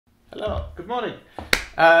Hello, good morning.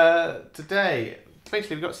 Today,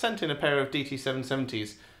 basically we've got sent in a pair of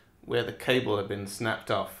DT770s where the cable had been snapped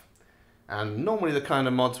off. And normally the kind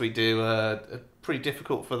of mods we do are pretty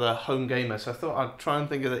difficult for the home gamer, so I thought I'd try and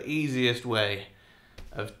think of the easiest way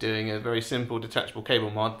of doing a very simple detachable cable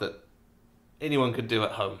mod that anyone could do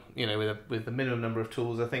at home, you know, with the minimum number of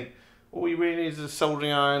tools. I think all you really need is a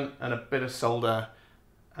soldering iron and a bit of solder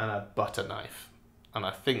and a butter knife. And I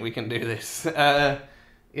think we can do this.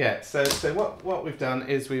 Yeah, so what we've done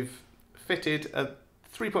is we've fitted a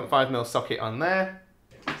 3.5mm socket on there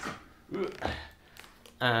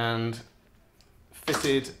and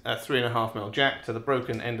fitted a 3.5mm jack to the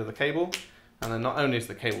broken end of the cable, and then not only is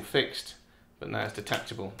the cable fixed, but now it's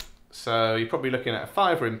detachable. So you're probably looking at a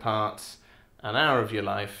fiver in parts, an hour of your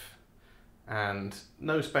life, and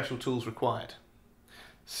no special tools required.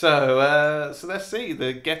 So let's see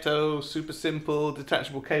the ghetto, super simple,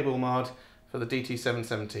 detachable cable mod for the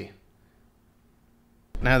DT770.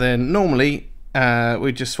 Now then, normally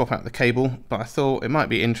we'd just swap out the cable, but I thought it might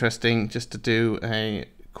be interesting just to do a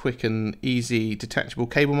quick and easy detachable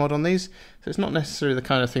cable mod on these. So it's not necessarily the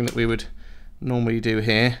kind of thing that we would normally do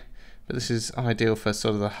here, but this is ideal for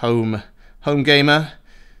sort of the home gamer.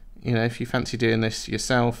 You know, if you fancy doing this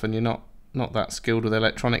yourself and you're not that skilled with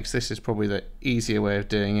electronics, this is probably the easier way of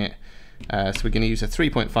doing it. So we're going to use a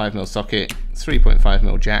 3.5mm socket,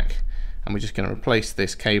 3.5mm jack, and we're just going to replace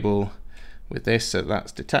this cable with this, so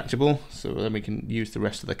that's detachable, so then we can use the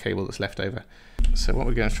rest of the cable that's left over. So what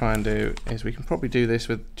we're going to try and do is we can probably do this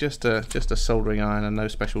with just a soldering iron and no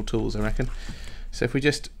special tools, I reckon. So if we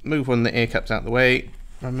just move one of the ear cups out the way,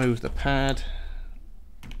 remove the pad,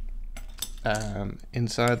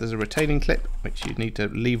 inside there's a retaining clip which you need to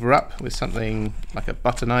lever up with something like a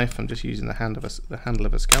butter knife. I'm just using the handle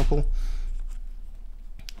of a scalpel.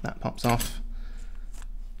 That pops off.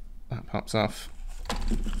 That pops off.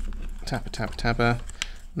 Tapper, tapper, tapper.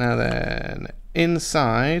 Now then,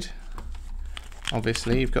 inside,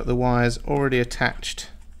 obviously you've got the wires already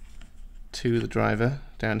attached to the driver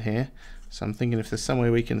down here. So I'm thinking if there's some way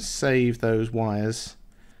we can save those wires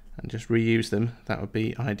and just reuse them, that would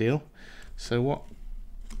be ideal. So what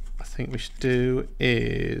I think we should do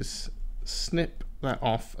is snip that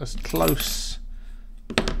off as close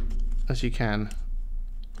as you can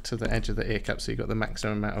to the edge of the ear cup, so you've got the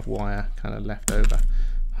maximum amount of wire kind of left over.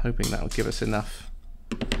 Hoping that will give us enough.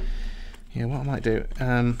 Yeah, what I might do,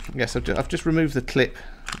 yes, I've just removed the clip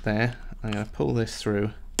there. I'm going to pull this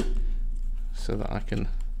through so that I can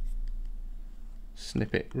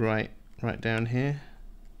snip it right down here.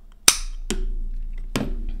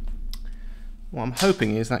 What I'm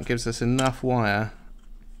hoping is that gives us enough wire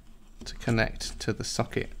to connect to the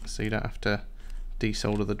socket, so you don't have to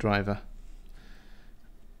desolder the driver.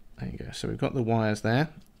 There you go. So we've got the wires there.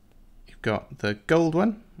 You've got the gold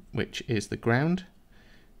one, which is the ground.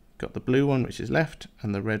 You've got the blue one, which is left,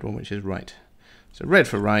 and the red one, which is right. So red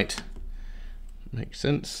for right, makes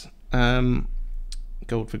sense.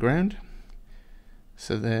 Gold for ground.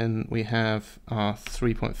 So then we have our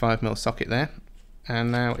 3.5mm socket there.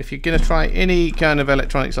 And now if you're going to try any kind of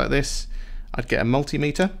electronics like this, I'd get a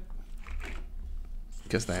multimeter,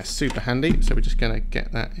 because they're super handy. So we're just going to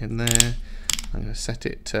get that in there. I'm going to set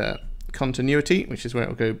it to continuity, which is where it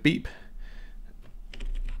will go beep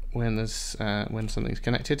when something's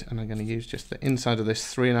connected, and I'm going to use just the inside of this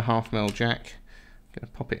 3.5mm jack. I'm going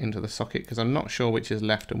to pop it into the socket because I'm not sure which is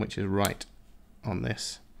left and which is right on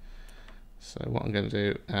this. So what I'm going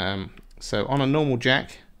to do, so on a normal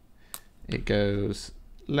jack, it goes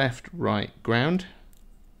left, right, ground.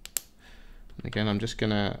 And again, I'm just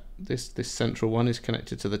going to, this central one is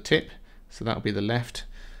connected to the tip, so that'll be the left.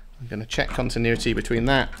 I'm going to check continuity between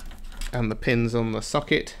that and the pins on the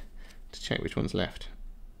socket to check which one's left.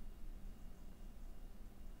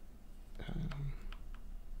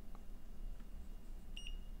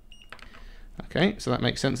 Okay, so that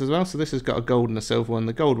makes sense as well. So this has got a gold and a silver one.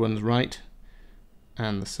 The gold one's right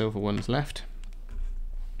and the silver one's left.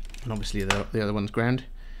 And obviously the other one's ground.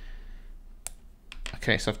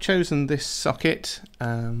 Okay, so I've chosen this socket.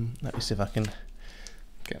 Let me see if I can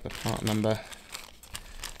get the part number.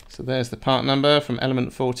 So there's the part number from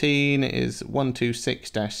element 14. It is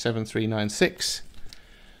 126-7396.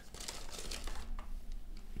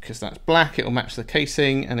 Because that's black, it will match the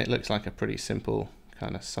casing, and it looks like a pretty simple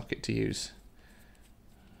kind of socket to use.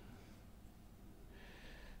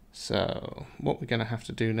 So what we're going to have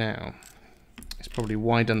to do now is probably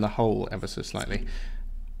widen the hole ever so slightly.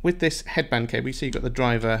 With this headband cable, you see you've got the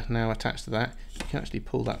driver now attached to that. You can actually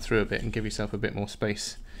pull that through a bit and give yourself a bit more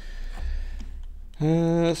space. So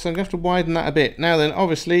I'm going to have to widen that a bit. Now then,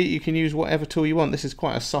 obviously you can use whatever tool you want. This is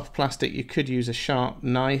quite a soft plastic. You could use a sharp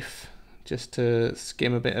knife just to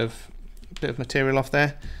skim a bit of material off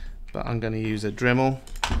there, but I'm going to use a Dremel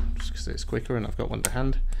just because it's quicker and I've got one to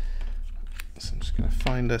hand. So I'm just going to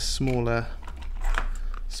find a smaller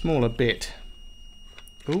bit.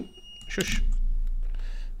 Oh, shush.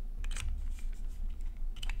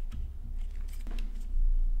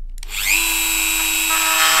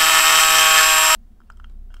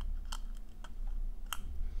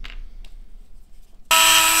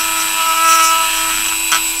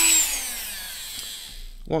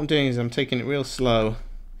 What I'm doing is I'm taking it real slow,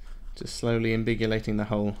 just slowly invigulating the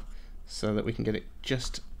hole so that we can get it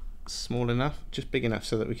just small enough, just big enough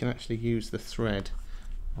so that we can actually use the thread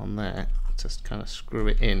on there to kind of screw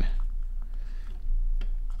it in.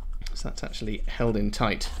 So that's actually held in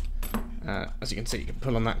tight. As you can see, you can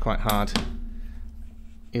pull on that quite hard.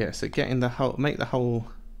 Yeah, so getting the hole, make the hole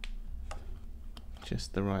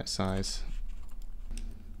just the right size.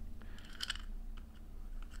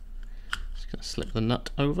 Gonna slip the nut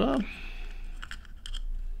over.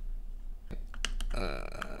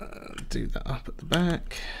 Do that up at the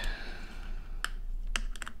back.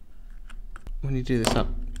 When you do this up,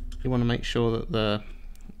 you want to make sure that the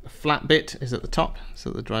flat bit is at the top so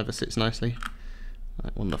that the driver sits nicely.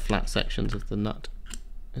 Like one of the flat sections of the nut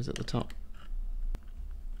is at the top.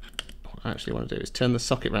 What I actually want to do is turn the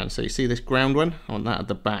socket round. So you see this ground one? I want that at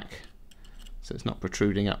the back so it's not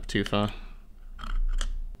protruding up too far.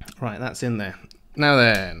 Right, that's in there. Now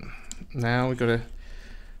then, what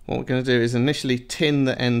we're going to do is initially tin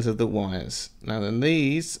the ends of the wires. Now then,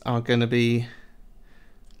 these are going to be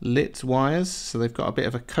lit wires, so they've got a bit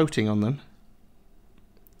of a coating on them,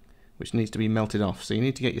 which needs to be melted off. So you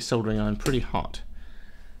need to get your soldering iron pretty hot.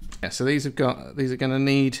 Yeah, so these are going to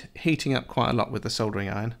need heating up quite a lot with the soldering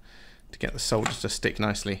iron to get the solders to stick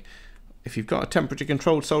nicely. If you've got a temperature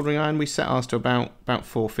controlled soldering iron, we set ours to about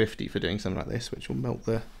 450 for doing something like this, which will melt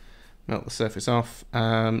the surface off.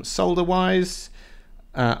 Solder wise,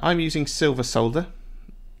 I'm using silver solder.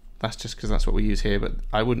 That's just because that's what we use here, but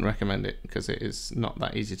I wouldn't recommend it because it is not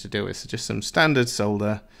that easy to do. It's just some standard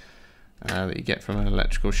solder that you get from an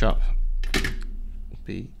electrical shop.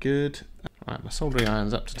 Be good. Right, my soldering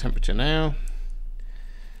iron's up to temperature now.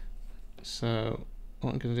 So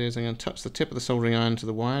what I'm going to do is I'm going to touch the tip of the soldering iron to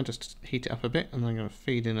the wire, just to heat it up a bit, and then I'm going to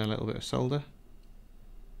feed in a little bit of solder.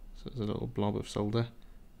 So there's a little blob of solder.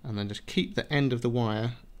 And then just keep the end of the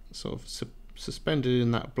wire sort of suspended in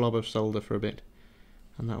that blob of solder for a bit,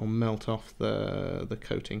 and that will melt off the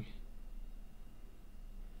coating.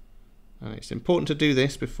 And it's important to do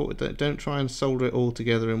this before, don't try and solder it all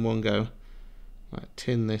together in one go. Like,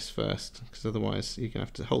 tin this first, because otherwise you're going to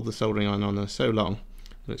have to hold the soldering iron on there so long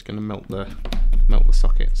that it's going to melt the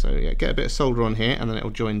socket. So yeah, get a bit of solder on here, and then it will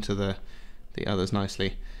join to the others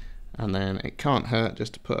nicely. And then it can't hurt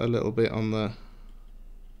just to put a little bit on the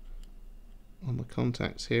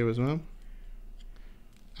contacts here as well.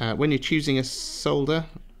 When you're choosing a solder,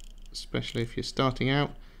 especially if you're starting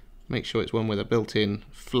out, make sure it's one with a built-in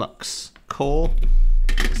flux core,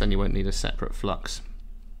 because then you won't need a separate flux.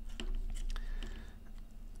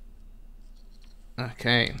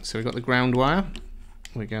 Okay, so we've got the ground wire.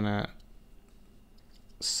 We're gonna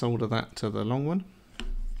solder that to the long one.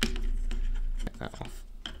 Get that off.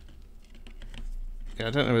 I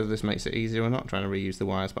don't know whether this makes it easier or not, trying to reuse the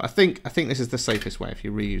wires, but I think this is the safest way if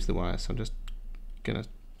you reuse the wires. So I'm just gonna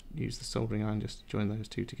use the soldering iron just to join those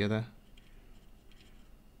two together.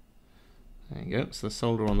 There you go. So the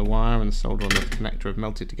solder on the wire and the solder on the connector have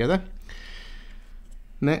melted together.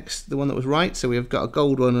 Next, the one that was right. So we've got a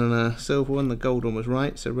gold one and a silver one. The gold one was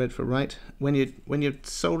right, so red for right. When you're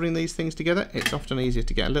soldering these things together, it's often easier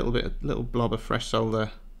to get a little blob of fresh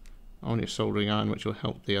solder on your soldering iron, which will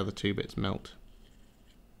help the other two bits melt.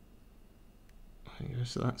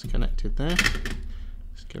 So that's connected there.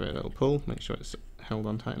 Just give it a little pull, make sure it's held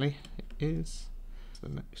on tightly. It is. The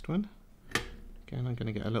next one. Again, I'm going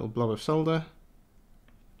to get a little blob of solder.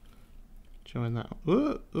 Join that.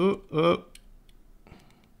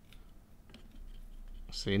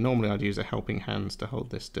 See, normally I'd use a helping hands to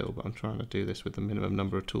hold this still, but I'm trying to do this with the minimum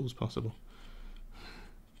number of tools possible.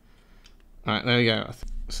 Alright, there we go.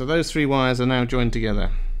 So those three wires are now joined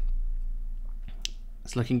together.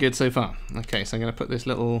 It's looking good so far. Okay, so I'm going to put this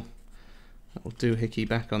little doohickey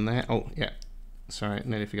back on there. Oh, yeah. Sorry,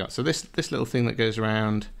 nearly forgot. So this little thing that goes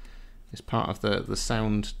around is part of the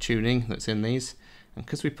sound tuning that's in these. And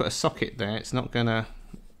because we put a socket there, it's not gonna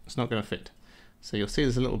fit. So you'll see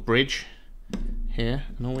there's a little bridge here,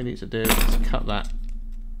 and all we need to do is cut that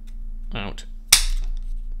out.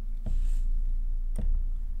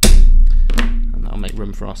 And that'll make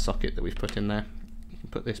room for our socket that we've put in there. You can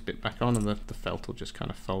put this bit back on and the felt will just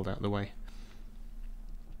kind of fold out the way.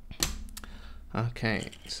 Okay,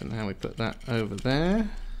 so now we put that over there.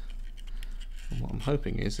 And what I'm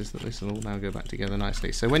hoping is that this will all now go back together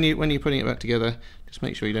nicely. So when you're putting it back together, just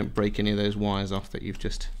make sure you don't break any of those wires off that you've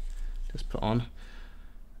just put on.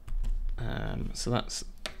 So that's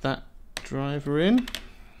that driver in.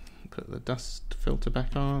 Put the dust filter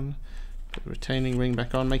back on. Put the retaining ring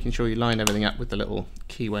back on, making sure you line everything up with the little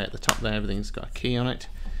keyway at the top there. Everything's got a key on it.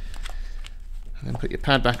 And then put your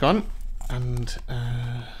pad back on, and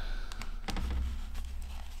then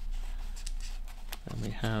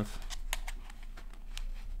we have.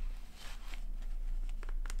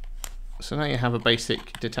 So now you have a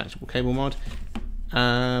basic detachable cable mod.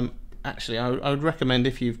 Actually, I would recommend,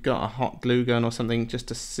 if you've got a hot glue gun or something, just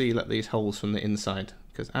to seal up these holes from the inside,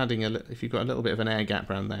 because adding if you've got a little bit of an air gap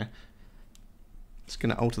around there, it's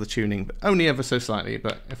going to alter the tuning, but only ever so slightly.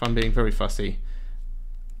 But if I'm being very fussy,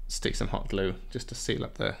 stick some hot glue just to seal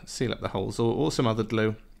up the holes, or some other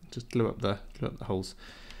glue. Just glue up the holes.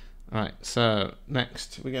 All right. So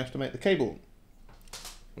next we're going to have to make the cable,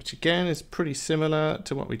 which again is pretty similar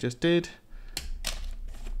to what we just did.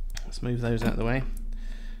 Let's move those out of the way.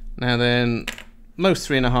 Now then, most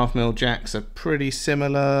 3.5mm jacks are pretty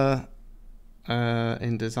similar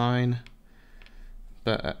in design,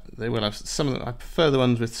 but they will have some of them. I prefer the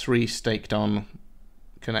ones with 3 staked on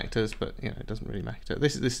connectors, but you know, it doesn't really matter.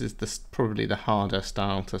 This is probably the harder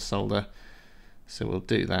style to solder, so we'll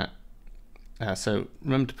do that. So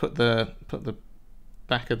remember to put the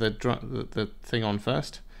back of the thing on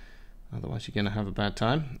first, otherwise you're going to have a bad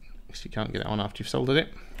time because you can't get it on after you've soldered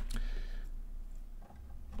it.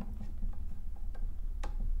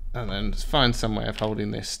 And then just find some way of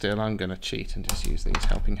holding this still. I'm going to cheat and just use these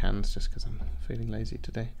helping hands just because I'm feeling lazy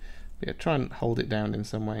today. But yeah, try and hold it down in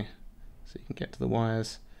some way so you can get to the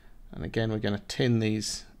wires. And again, we're going to tin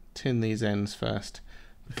these ends first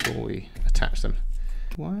before we attach them.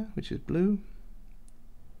 Wire, which is blue.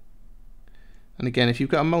 And again, if you've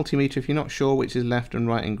got a multimeter, if you're not sure which is left and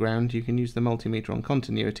right and ground, you can use the multimeter on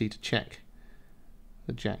continuity to check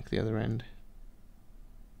the jack the other end.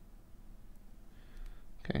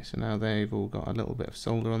 Okay, so now they've all got a little bit of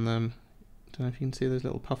solder on them. Don't know if you can see those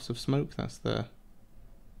little puffs of smoke. That's the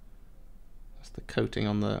coating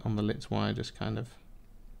on the Litz wire just kind of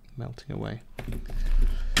melting away.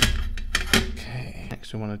 Okay,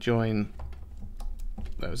 next we want to join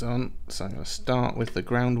those on. So I'm going to start with the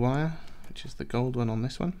ground wire, which is the gold one on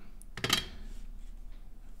this one.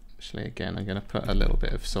 Actually, again, I'm going to put a little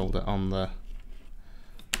bit of solder on the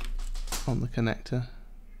connector.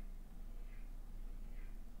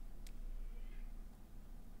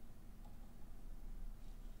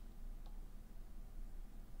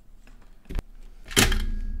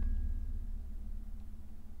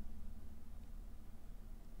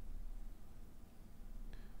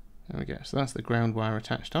 There we go, so that's the ground wire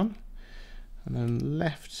attached on. And then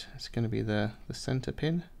left is going to be the center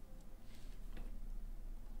pin.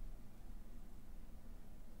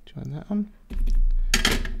 Join that on.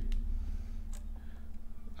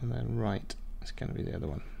 And then right is going to be the other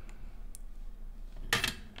one.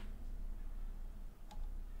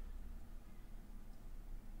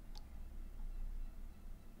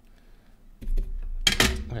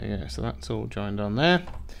 There you go, so that's all joined on there.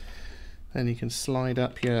 Then you can slide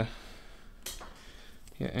up your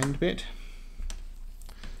end bit.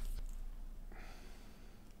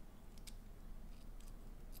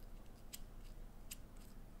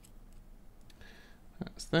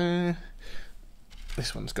 That's there.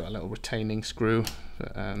 This one's got a little retaining screw,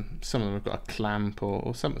 but some of them have got a clamp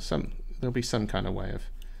or some there'll be some kind of way of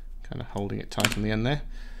kind of holding it tight on the end there.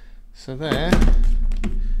 So there,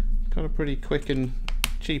 got a pretty quick and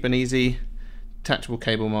cheap and easy detachable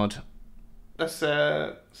cable mod.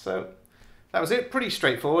 So that was it. Pretty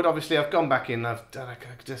straightforward. Obviously, I've gone back in. I've done it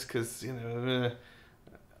just because, you know,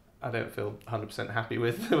 I don't feel 100% happy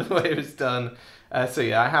with the way it was done. So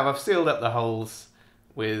yeah, I've sealed up the holes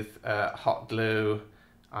with hot glue.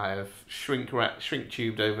 I've shrink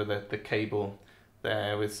tubed over the cable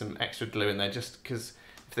there with some extra glue in there, just because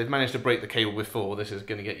if they've managed to break the cable before, this is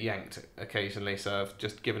going to get yanked occasionally. So I've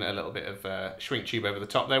just given it a little bit of shrink tube over the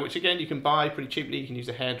top there, which again you can buy pretty cheaply. You can use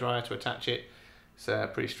a hairdryer to attach it. It's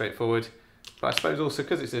pretty straightforward. But I suppose also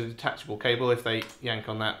because it's a detachable cable, if they yank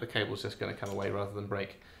on that, the cable's just going to come away rather than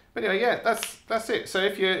break. But anyway, yeah, that's it. So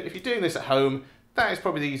if you're doing this at home, that is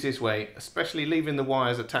probably the easiest way, especially leaving the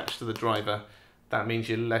wires attached to the driver. That means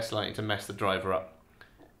you're less likely to mess the driver up.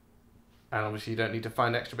 And obviously you don't need to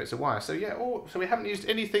find extra bits of wire. So yeah, so we haven't used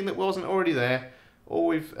anything that wasn't already there, or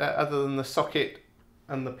we've other than the socket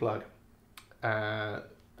and the plug. and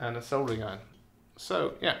a soldering iron.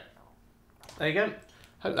 So yeah, there you go.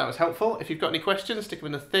 Hope that was helpful. If you've got any questions, stick them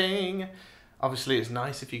in the thing. Obviously, it's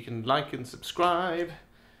nice if you can like and subscribe,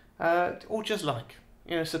 or just like.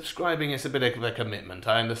 You know, subscribing is a bit of a commitment.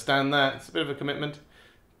 I understand that it's a bit of a commitment,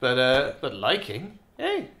 but liking,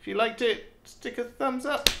 hey, if you liked it, stick a thumbs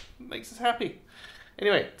up. It makes us happy.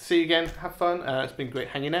 Anyway, see you again. Have fun. It's been great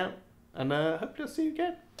hanging out, and hope to see you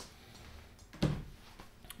again.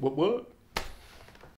 What?